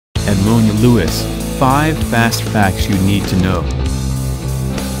Edmonia Lewis, 5 Fast Facts You Need to Know.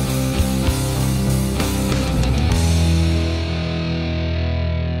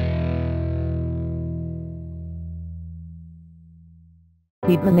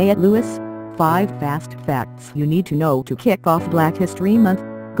 Edmonia Lewis, 5 Fast Facts You Need to Know to kick off Black History Month.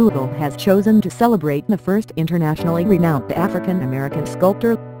 Google has chosen to celebrate the first internationally renowned African-American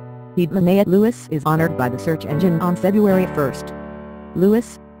sculptor. Edmonia Lewis is honored by the search engine on February 1st.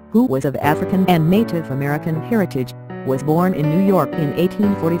 Lewis, who was of African and Native American heritage, was born in New York in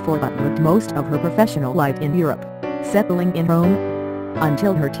 1844 but lived most of her professional life in Europe, settling in Rome.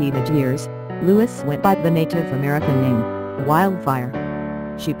 Until her teenage years, Lewis went by the Native American name, Wildfire.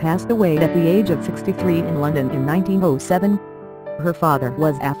 She passed away at the age of 63 in London in 1907. Her father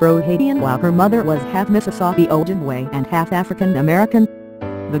was Afro-Haitian while her mother was half Mississauga Ojibwe and half African-American.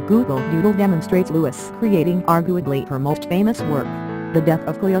 The Google Doodle demonstrates Lewis creating arguably her most famous work, The Death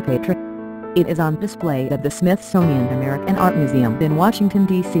of Cleopatra. It is on display at the Smithsonian American Art Museum in Washington,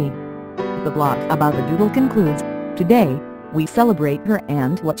 D.C. The blog about the doodle concludes, "Today, we celebrate her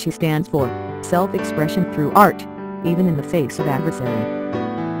and what she stands for, self-expression through art, even in the face of adversary."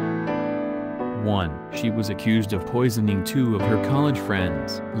 1. She was accused of poisoning 2 of her college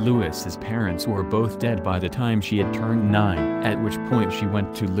friends. Lewis's parents were both dead by the time she had turned 9, at which point she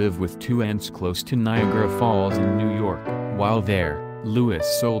went to live with 2 aunts close to Niagara Falls in New York. While there, Lewis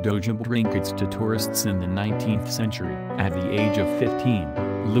sold Ojibwe trinkets to tourists in the 19th century. At the age of 15,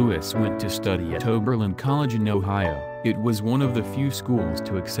 Lewis went to study at Oberlin College in Ohio. It was one of the few schools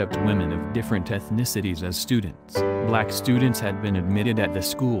to accept women of different ethnicities as students. Black students had been admitted at the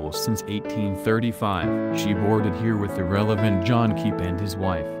school since 1835. She boarded here with the relevant John Keep and his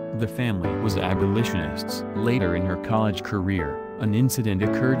wife. The family was abolitionists. Later in her college career, an incident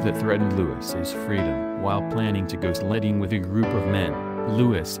occurred that threatened Lewis's freedom. While planning to go sledding with a group of men,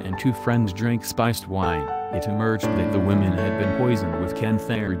 Lewis and 2 friends drank spiced wine. It emerged that the women had been poisoned with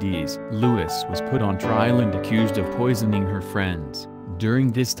cantharides. Lewis was put on trial and accused of poisoning her friends.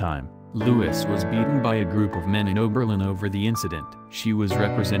 During this time, Lewis was beaten by a group of men in Oberlin over the incident. She was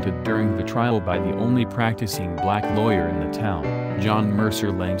represented during the trial by the only practicing black lawyer in the town, John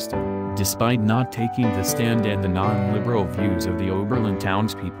Mercer Langston. Despite not taking the stand and the non-liberal views of the Oberlin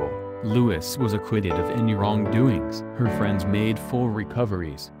townspeople, Lewis was acquitted of any wrongdoings. Her friends made full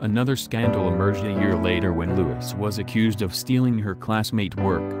recoveries. Another scandal emerged a year later when Lewis was accused of stealing her classmate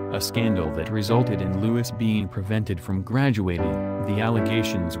work, a scandal that resulted in Lewis being prevented from graduating. The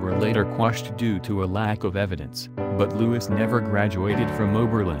allegations were later quashed due to a lack of evidence, but Lewis never graduated from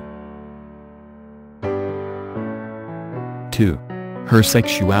Oberlin. 2. Her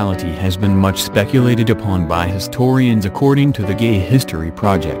sexuality has been much speculated upon by historians. According to the Gay History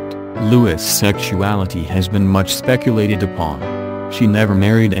Project, Lewis' sexuality has been much speculated upon. She never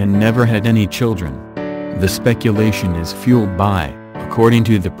married and never had any children. The speculation is fueled by, according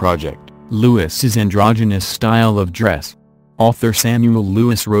to the project, Lewis's androgynous style of dress. Author Samuel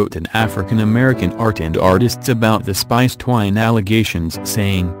Lewis wrote in African-American Art and Artists about the spiced wine allegations,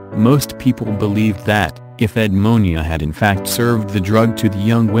 saying, "Most people believed that, if Edmonia had in fact served the drug to the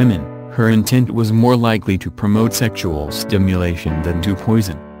young women, her intent was more likely to promote sexual stimulation than to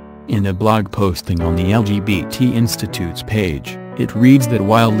poison." In a blog posting on the LGBT Institute's page, it reads that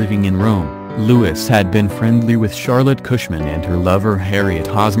while living in Rome, Lewis had been friendly with Charlotte Cushman and her lover Harriet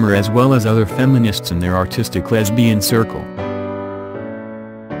Hosmer as well as other feminists in their artistic lesbian circle.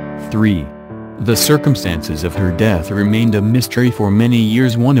 3. The circumstances of her death remained a mystery for many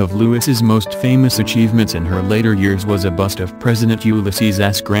years. One of Lewis's most famous achievements in her later years was a bust of President Ulysses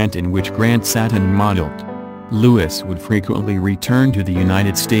S. Grant in which Grant sat and modeled. Lewis would frequently return to the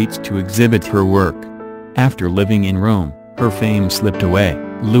United States to exhibit her work. After living in Rome, her fame slipped away.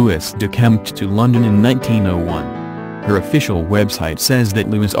 Lewis decamped to London in 1901. Her official website says that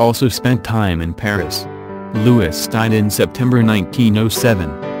Lewis also spent time in Paris. Lewis died in September 1907.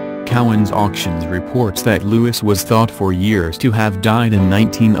 Cowan's Auctions reports that Lewis was thought for years to have died in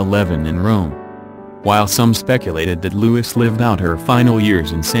 1911 in Rome. While some speculated that Lewis lived out her final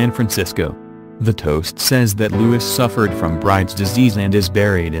years in San Francisco, the Toast says that Lewis suffered from Bright's disease and is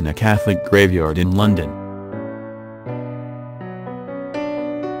buried in a Catholic graveyard in London.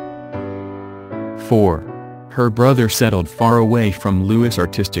 4. Her brother settled far away from Lewis'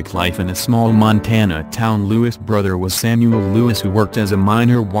 artistic life in a small Montana town. Lewis' brother was Samuel Lewis, who worked as a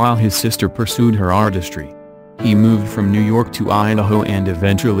miner while his sister pursued her artistry. He moved from New York to Idaho and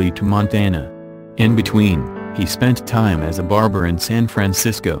eventually to Montana. In between, he spent time as a barber in San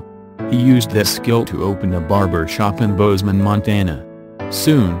Francisco. He used that skill to open a barber shop in Bozeman, Montana.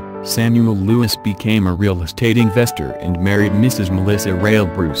 Soon, Samuel Lewis became a real estate investor and married Mrs. Melissa Rail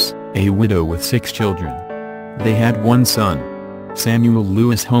Bruce, a widow with 6 children. They had one son. Samuel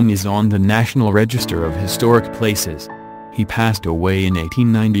Lewis' home is on the National Register of Historic Places. He passed away in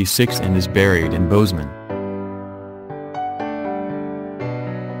 1896 and is buried in Bozeman.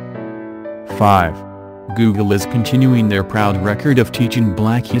 5. Google is continuing their proud record of teaching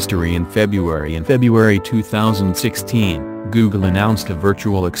Black history in February. In February 2016, Google announced a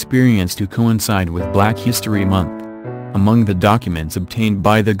virtual experience to coincide with Black History Month. Among the documents obtained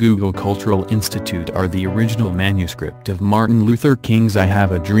by the Google Cultural Institute are the original manuscript of Martin Luther King's I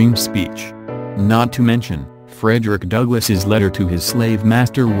Have a Dream speech. Not to mention, Frederick Douglass's letter to his slave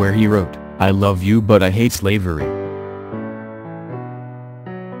master where he wrote, "I love you but I hate slavery."